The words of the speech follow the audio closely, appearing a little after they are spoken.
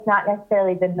It's not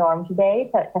necessarily the norm today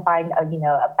to find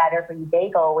a better for you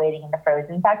bagel waiting in the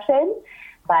frozen section.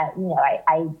 But,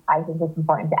 I think it's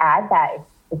important to add that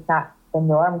it's not the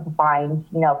norm to find,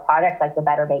 products like the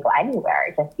Better Bagel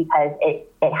anywhere, just because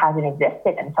it hasn't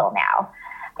existed until now.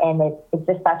 And it's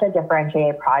just such a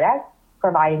differentiated product,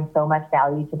 providing so much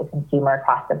value to the consumer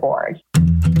across the board.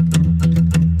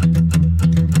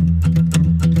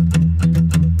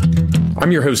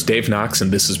 I'm your host, Dave Knox,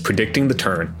 and this is Predicting the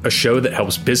Turn, a show that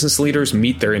helps business leaders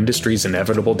meet their industry's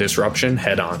inevitable disruption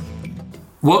head on.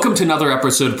 Welcome to another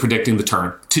episode of Predicting the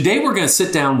Turn. Today, we're going to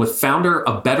sit down with founder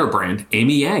of Better Brand,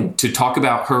 Amy Yang, to talk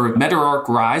about her meteoric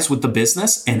rise with the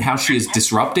business and how she is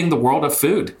disrupting the world of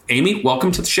food. Amy,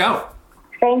 welcome to the show.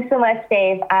 Thanks so much,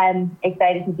 Dave. I'm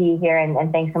excited to be here,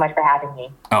 and thanks so much for having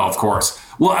me. Oh, of course.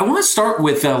 Well, I want to start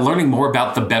with learning more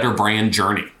about the Better Brand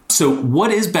journey. So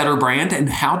what is Better Brand, and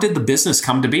how did the business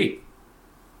come to be?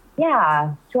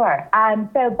 Yeah, sure.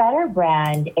 So Better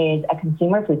Brand is a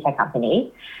consumer food tech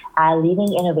company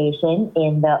leading innovation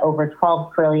in the over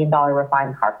 $12 trillion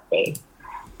refined carb space.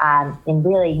 And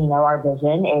really, our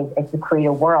vision is to create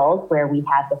a world where we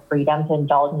have the freedom to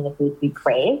indulge in the foods we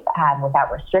crave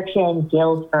without restriction,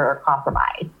 guilt, or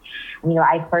compromise.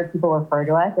 I've heard people refer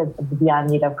to us as the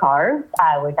Beyond Meat of Carbs,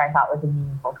 which I thought was a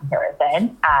meaningful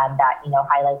comparison that,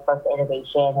 highlights both the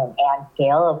innovation and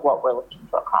scale of what we're looking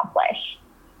to accomplish.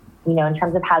 In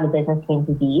terms of how the business came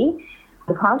to be,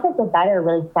 the concept of Better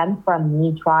really stems from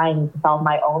me trying to solve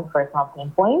my own personal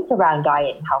pain points around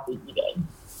diet and healthy eating.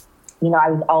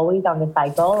 I was always on the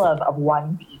cycle of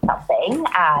wanting to eat something.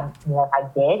 If I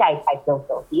did, I feel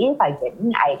guilty. If I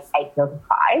didn't, I feel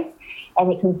deprived.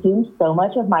 And it consumed so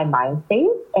much of my mind space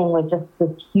and was just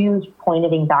this huge point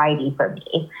of anxiety for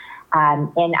me.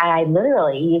 And I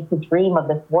literally used to dream of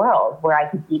this world where I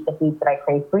could eat the foods that I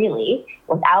crave freely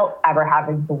without ever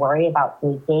having to worry about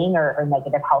weight gain or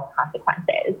negative health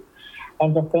consequences.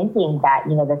 And just thinking that,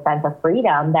 the sense of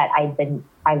freedom that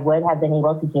I would have been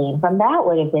able to gain from that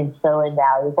would have been so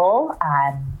invaluable.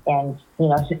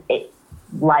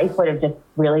 Life would have just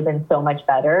really been so much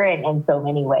better in so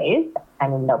many ways. I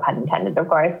mean, no pun intended, of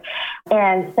course.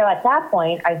 And so at that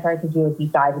point, I started to do a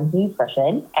deep dive into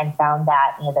nutrition and found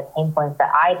that, the pain points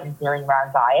that I'd been feeling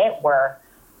around diet were,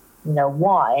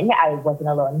 one, I wasn't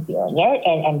alone feeling it.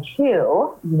 And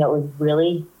two, it was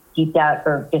really deep down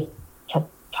or just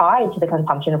tied to the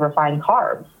consumption of refined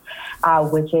carbs,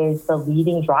 which is the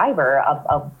leading driver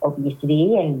of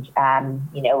obesity and,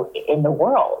 in the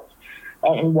world.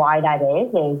 And why that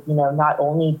is, not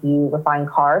only do refined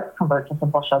carbs convert to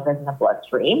simple sugars in the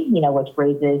bloodstream, which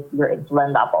raises your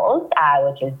insulin levels,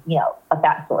 which is, a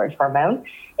fat storage hormone.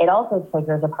 It also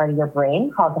triggers a part of your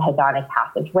brain called the hedonic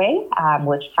passageway,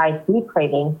 which ties food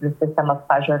cravings to the system of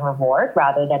pleasure and reward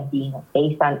rather than being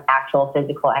based on actual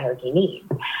physical energy needs,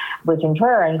 which in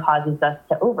turn causes us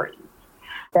to overeat.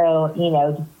 So,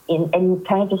 and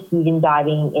kind of just even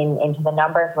diving into the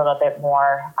numbers a little bit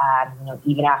more,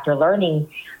 even after learning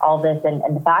all this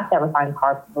and the fact that refined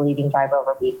carbs is the leading driver of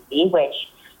obesity, which,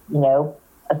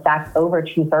 affects over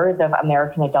 2/3 of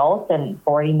American adults and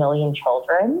 40 million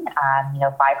children.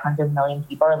 500 million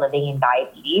people are living in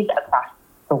diabetes across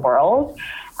the world,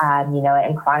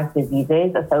 and chronic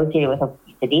diseases associated with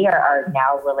obesity are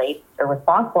now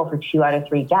responsible for 2 out of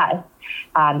 3 deaths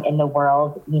in the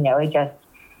world.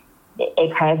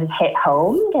 It kind of just hit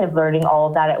home, kind of learning all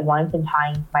of that at once and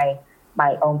tying to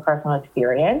my own personal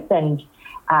experience and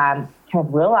kind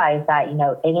of realize that,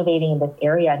 innovating in this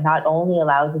area not only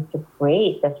allows us to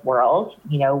create this world,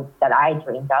 that I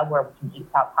dreamed of where we can eat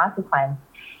without consequence,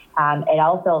 it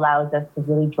also allows us to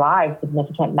really drive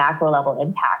significant macro level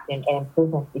impact and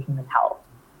improvements to human health.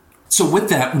 So with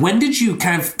that, when did you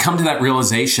kind of come to that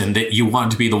realization that you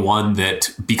wanted to be the one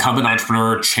that become an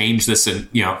entrepreneur, change this,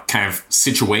 kind of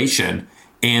situation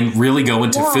and really go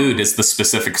into food as the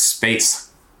specific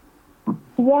space?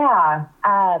 Yeah.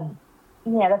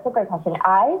 That's a great question.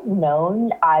 I've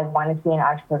known I wanted to be an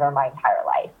entrepreneur my entire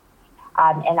life.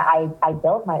 And I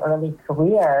built my early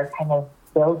career kind of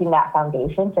building that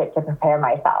foundation to prepare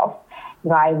myself.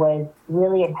 I was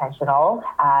really intentional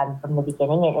from the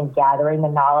beginning in gathering the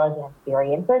knowledge and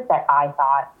experiences that I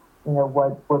thought,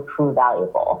 would prove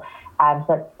valuable.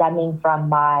 So it's stemming from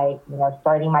my,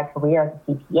 starting my career as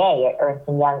a CPA at Ernst &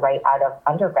 Young right out of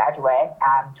undergraduate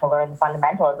to learn the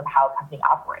fundamentals of how a company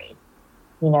operates.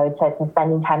 To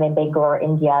spending time in Bangalore,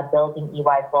 India, building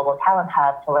EY's global talent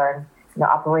hub to learn,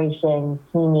 operations,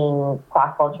 teaming,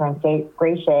 cross-cultural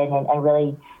integration, and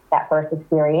really that first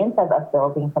experience of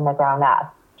building from the ground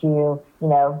up to,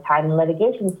 time and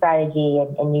litigation strategy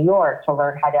in New York to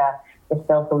learn how to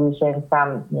distill solutions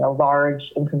from, large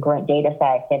incongruent data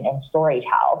sets and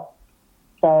storytell.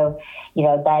 So,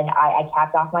 then I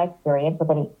capped off my experience with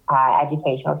an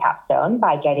educational capstone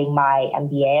by getting my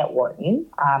MBA at Wharton,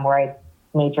 where I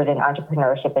majored in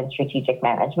entrepreneurship and strategic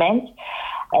management.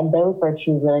 And those were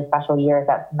two really special years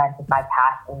that cemented my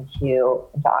path into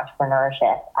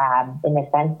entrepreneurship, in the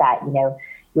sense that,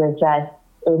 you're just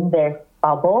in this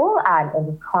bubble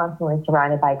and just constantly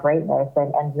surrounded by greatness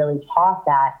and really taught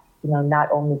that, not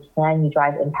only can you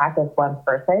drive impact as one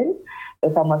person,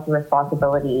 it's almost a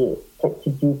responsibility to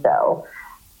do so,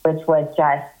 which was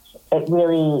it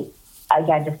really,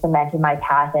 again, just cemented my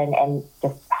path and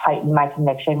just heightened my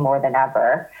conviction more than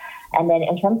ever. And then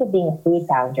in terms of being a food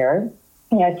founder,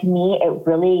 to me,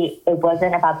 it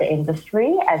wasn't about the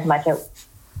industry as much as it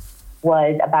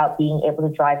was about being able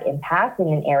to drive impact in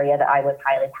an area that I was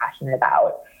highly passionate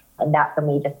about. And that for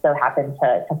me just so happened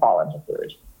to fall into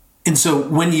food. And so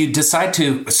when you decide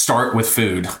to start with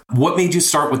food, what made you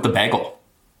start with the bagel?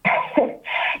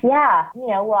 Yeah,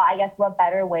 I guess what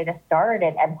better way to start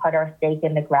and put our stake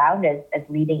in the ground as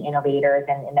leading innovators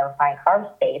in the refined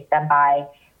carb space than by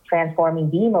transforming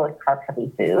the most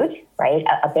carb-heavy food, right,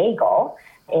 a bagel,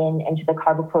 into the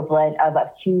carb equivalent of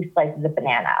 2 slices of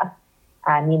banana.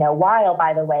 While,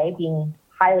 by the way, being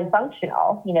highly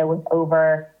functional, with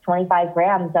over 25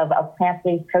 grams of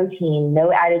plant-based protein,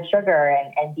 no added sugar,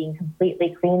 and being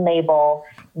completely clean label,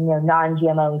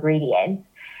 non-GMO ingredients.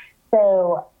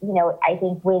 So, I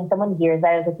think when someone hears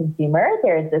that as a consumer,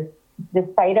 there's this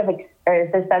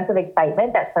sense of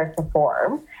excitement that starts to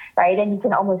form, right? And you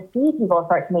can almost see people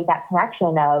start to make that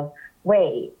connection of,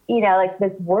 wait,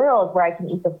 this world where I can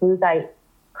eat the foods I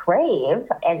crave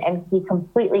and be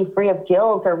completely free of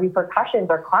guilt or repercussions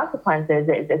or consequences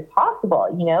is possible.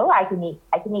 I can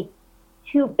eat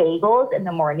 2 bagels in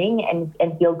the morning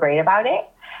and feel great about it.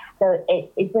 So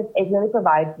it really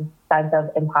provides a sense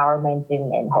of empowerment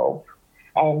and hope.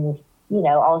 And,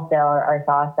 also our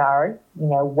thoughts are,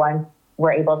 once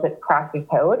we're able to crack the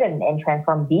code and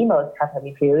transform the most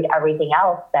carb-heavy food, everything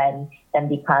else then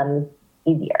becomes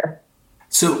easier.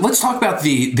 So let's talk about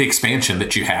the expansion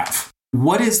that you have.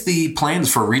 What is the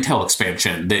plans for retail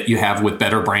expansion that you have with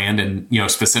Better Brand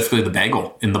and, specifically the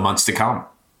bagel in the months to come?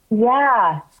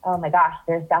 Yeah. Oh my gosh,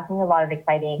 there's definitely a lot of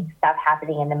exciting stuff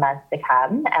happening in the months to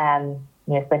come.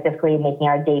 Specifically making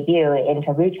our debut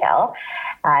into retail.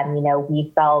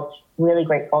 We felt really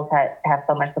grateful to have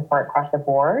so much support across the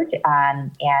board,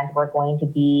 and we're going to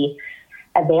be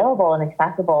available and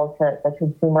accessible to the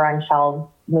consumer on shelves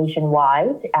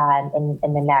nationwide in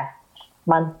the next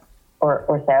month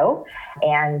or so.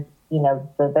 And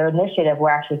the initiative we're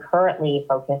actually currently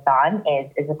focused on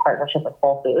is a partnership with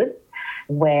Whole Foods,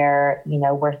 where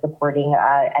we're supporting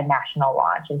a national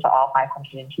launch into all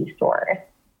 502 stores.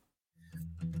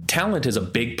 Talent is a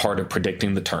big part of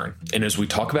predicting the turn. And as we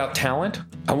talk about talent,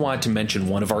 I wanted to mention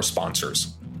one of our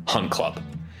sponsors, Hunt Club.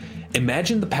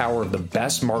 Imagine the power of the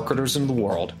best marketers in the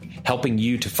world helping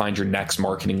you to find your next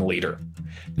marketing leader.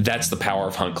 That's the power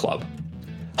of Hunt Club.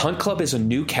 Hunt Club is a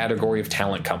new category of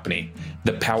talent company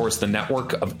that powers the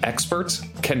network of experts,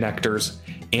 connectors,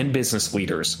 and business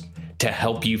leaders to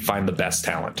help you find the best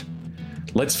talent.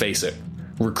 Let's face it,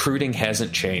 recruiting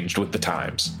hasn't changed with the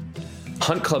times.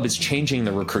 Hunt Club is changing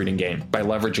the recruiting game by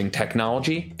leveraging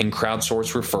technology and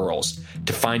crowdsource referrals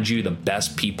to find you the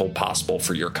best people possible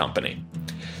for your company.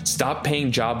 Stop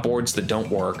paying job boards that don't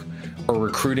work or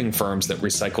recruiting firms that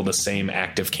recycle the same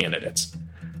active candidates.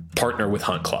 Partner with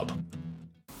Hunt Club.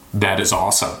 That is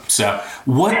awesome. So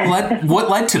what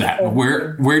led to that?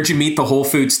 Where'd you meet the Whole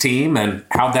Foods team and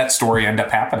how'd that story end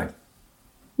up happening?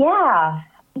 Yeah.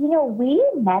 We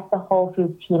met the Whole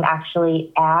Foods team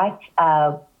actually at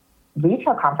a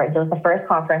retail conference. It was the first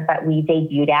conference that we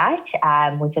debuted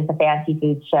at, which is a fancy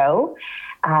food show.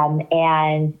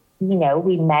 And,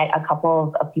 we met a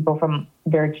couple of people from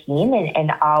their team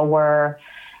and our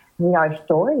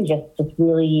story just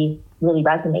really, really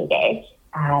resonated.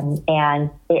 And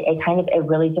it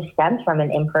really just stems from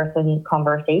an in-person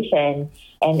conversation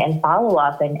and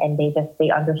follow-up. And they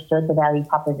understood the value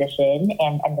proposition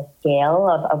and the scale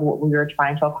of what we were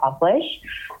trying to accomplish.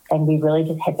 And we really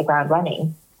just hit the ground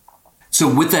running.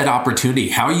 So with that opportunity,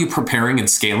 how are you preparing and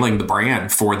scaling the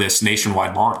brand for this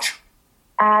nationwide launch?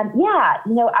 A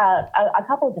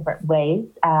couple of different ways.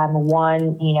 One,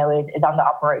 is on the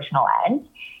operational end.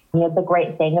 The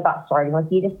great thing about starting with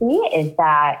B2C is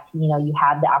that, you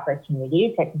have the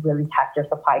opportunity to really test your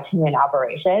supply chain and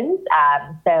operations.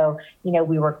 So,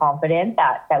 we were confident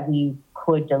that we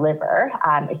could deliver,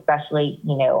 especially,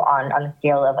 on the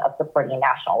scale of supporting a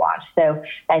national launch. So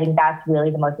I think that's really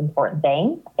the most important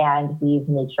thing. And we've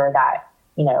made sure that,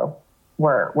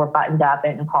 we're buttoned up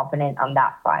and confident on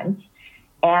that front.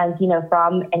 And,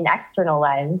 from an external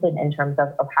lens and in terms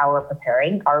of how we're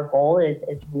preparing, our goal is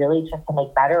really just to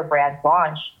make Better Brands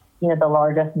launch, the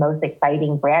largest, most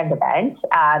exciting brand event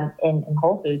in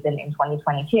Whole Foods in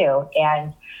 2022.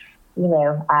 And,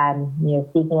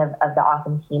 speaking of the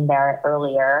awesome team there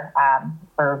earlier,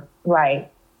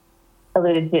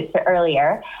 alluded to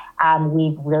earlier,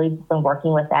 we've really been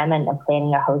working with them and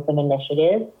planning a host of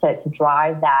initiatives to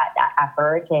drive that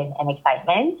effort and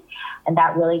excitement. And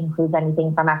that really includes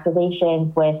anything from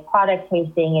activations with product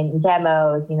tasting and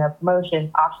demos, promotions,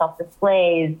 off-shelf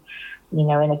displays,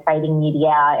 and exciting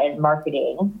media and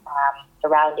marketing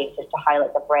surrounding just to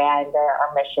highlight the brand,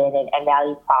 our mission and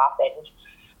value prop,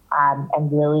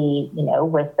 and really,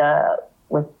 with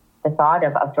the thought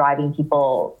of driving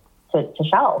people to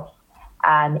shelves.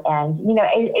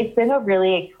 It's been a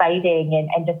really exciting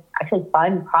and just actually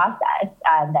fun process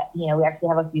that, we actually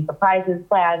have a few surprises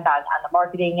planned on the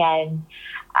marketing end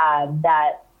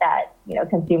that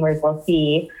consumers will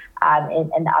see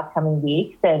in the upcoming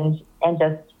weeks and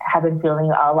just have been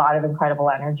feeling a lot of incredible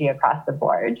energy across the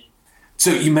board.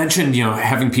 So you mentioned,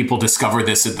 having people discover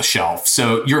this at the shelf.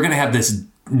 So you're going to have this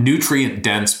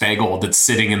nutrient-dense bagel that's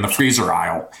sitting in the freezer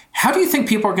aisle. How do you think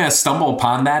people are going to stumble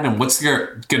upon that, and what's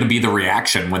going to be the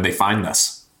reaction when they find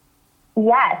this?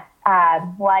 Yes.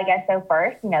 Well, I guess so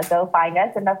first, go find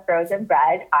us in the frozen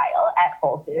bread aisle at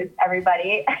Whole Foods,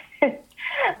 everybody.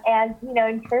 And,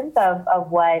 in terms of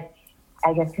what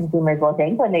I guess consumers will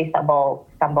think when they stumble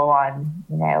on,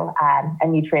 a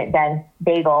nutrient-dense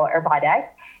bagel or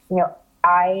product,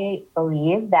 I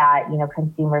believe that,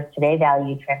 consumers today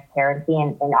value transparency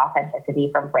and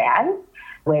authenticity from brands,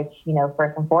 which,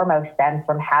 first and foremost stems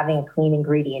from having a clean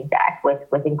ingredient deck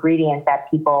with ingredients that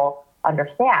people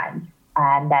understand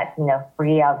and that's,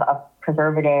 free of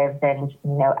preservatives and,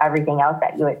 everything else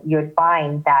that you would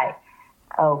find that,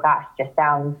 oh gosh, just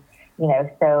sounds,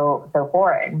 so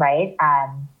foreign, right?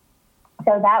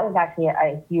 So that was actually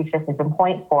a huge decision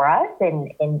point for us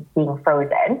in being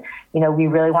frozen. We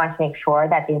really want to make sure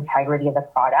that the integrity of the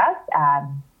product,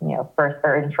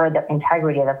 ensure the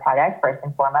integrity of the product first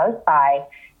and foremost by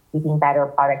keeping Better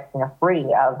products,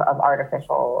 free of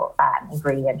artificial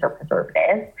ingredients or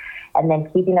preservatives. And then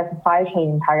keeping the supply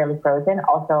chain entirely frozen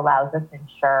also allows us to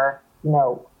ensure,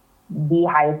 the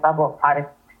highest level of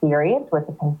product experience with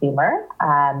the consumer.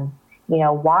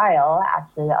 While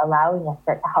actually allowing us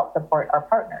to help support our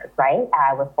partners, right,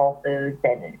 with Whole Foods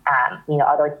and,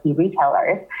 other key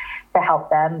retailers to help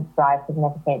them drive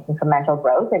significant incremental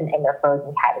growth in their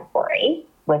frozen category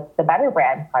with the Better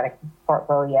Brands product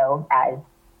portfolio as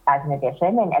an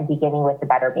addition and beginning with the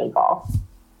Better Bagel.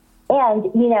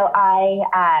 And,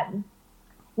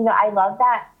 I love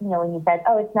that, when you said,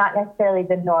 it's not necessarily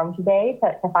the norm today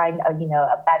to find a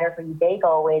Better For You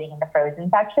bagel waiting in the frozen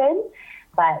section.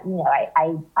 But,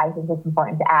 I think it's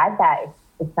important to add that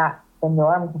it's not the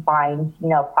norm to find,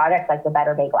 products like the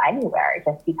Better Bagel anywhere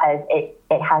just because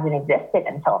it hasn't existed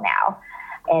until now.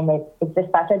 And it's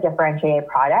just such a differentiated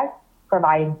product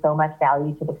providing so much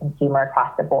value to the consumer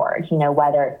across the board,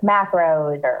 whether it's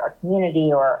macros or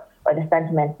community or the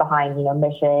sentiments behind,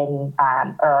 mission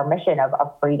or our mission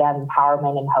of freedom,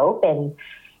 empowerment, and hope. And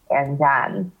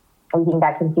we think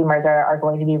that consumers are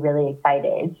going to be really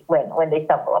excited when they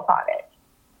stumble upon it.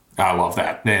 I love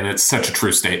that. And it's such a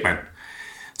true statement.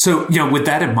 So, with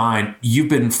that in mind, you've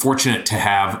been fortunate to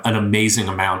have an amazing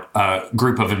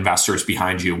group of investors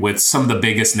behind you with some of the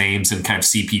biggest names in kind of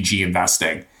CPG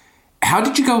investing. How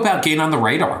did you go about getting on the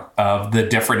radar of the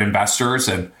different investors,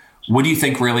 and what do you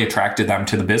think really attracted them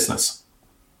to the business?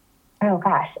 Oh,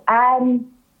 gosh.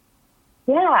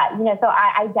 So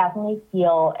I definitely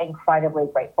feel incredibly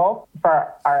grateful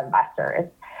for our investors.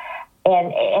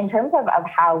 And in terms of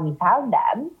how we found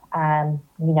them, I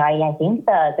think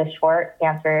the short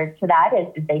answer to that is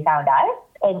they found us.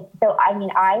 And so,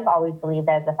 I've always believed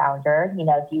as a founder,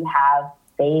 if you have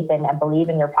faith and believe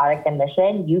in your product and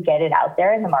mission, you get it out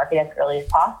there in the market as early as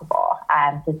possible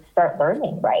to start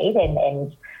learning, right?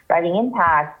 And driving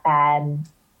impact and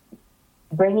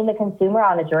bringing the consumer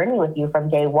on a journey with you from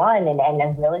day one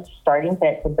and really starting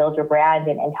to build your brand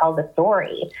and tell the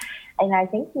story. And I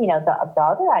think, the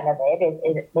other end of it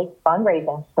is it makes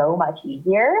fundraising so much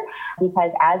easier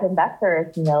because as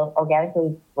investors,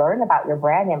 organically learn about your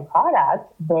brand and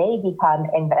product, they become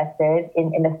invested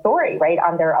in the story, right,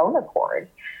 on their own accord.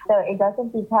 So it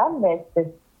doesn't become this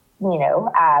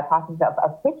process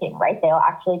of pitching, right? They'll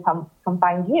actually come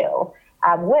find you.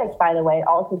 Which, by the way,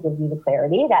 also gives you the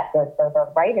clarity that they're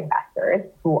the right investors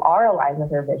who are aligned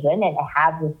with their vision and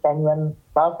have this genuine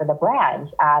love for the brand.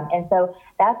 And so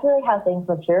that's really how things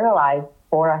materialize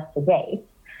for us to date.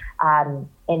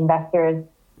 Investors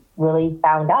really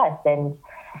found us, and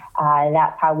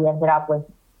that's how we ended up with,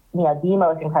 the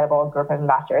most incredible group of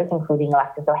investors, including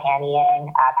Alexis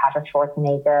Ohanian, Patrick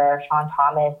Schwarzenegger, Sean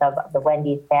Thomas of the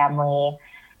Wendy's family,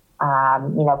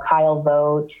 Kyle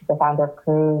Vogt, the founder of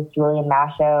Cruise, Julian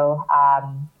Macho,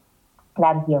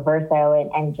 Ramsey Averso,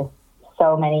 and just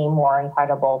so many more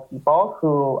incredible people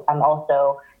who I'm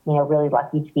also, really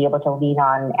lucky to be able to lean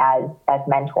on as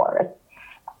mentors.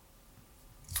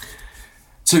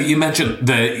 So you mentioned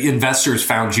the investors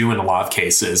found you in a lot of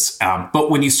cases, but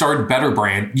when you started Better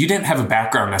Brand, you didn't have a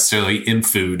background necessarily in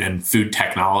food and food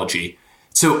technology.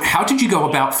 So how did you go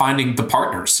about finding the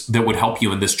partners that would help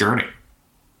you in this journey?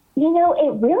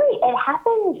 It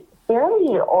happened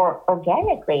fairly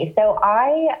organically. So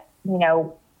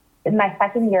in my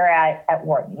second year at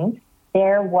Wharton,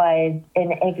 there was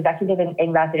an executive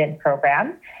in residence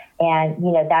program. And,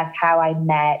 that's how I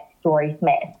met Dory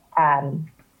Smith.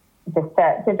 Just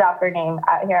to drop her name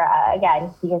out here again,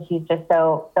 because she's just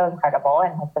so incredible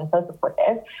and has been so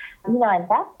supportive. At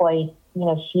that point,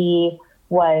 she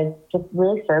was just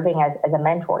really serving as a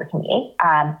mentor to me.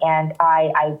 And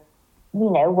I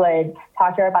would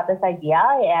talk to her about this idea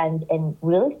and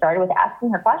really started with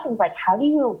asking her questions like, how do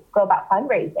you go about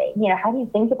fundraising? How do you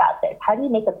think about this? How do you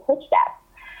make a pitch deck?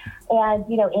 And,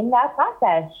 in that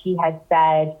process, she had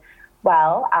said,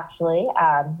 well, actually,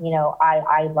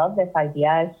 I love this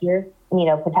idea. Here's,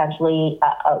 potentially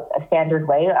a standard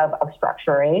way of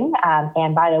structuring.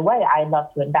 And by the way, I'd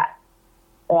love to invest.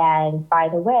 And by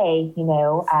the way,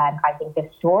 I think the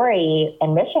story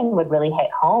and mission would really hit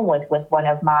home with one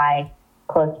of my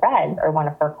close friends, or one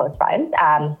of her close friends,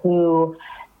 who,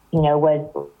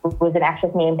 was an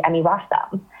actress named Emmy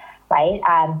Rossum, right?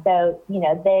 So,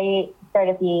 they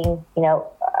started being,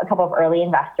 a couple of early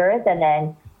investors, and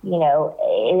then,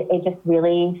 it just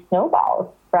really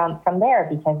snowballs from there,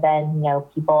 because then,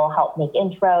 people helped make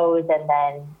intros,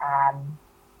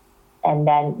 and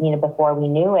then, before we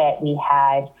knew it, we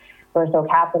had Verso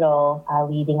Capital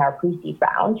leading our pre-seed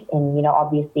round. And,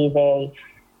 obviously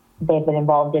they've been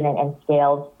involved in it and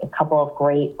scaled a couple of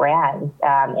great brands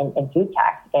in food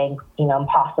tech, and,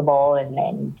 Impossible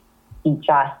and Eat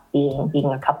Just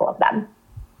being a couple of them.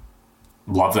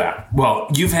 Love that. Well,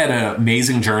 you've had an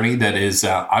amazing journey that is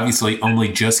obviously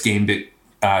only just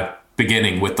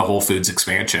beginning with the Whole Foods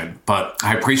expansion. But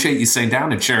I appreciate you sitting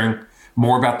down and sharing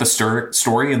more about the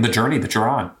story and the journey that you're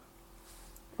on.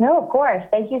 No, of course.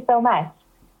 Thank you so much.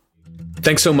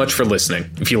 Thanks so much for listening.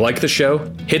 If you like the show,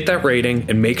 hit that rating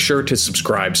and make sure to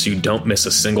subscribe so you don't miss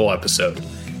a single episode.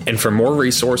 And for more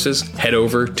resources, head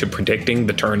over to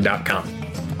predictingtheturn.com.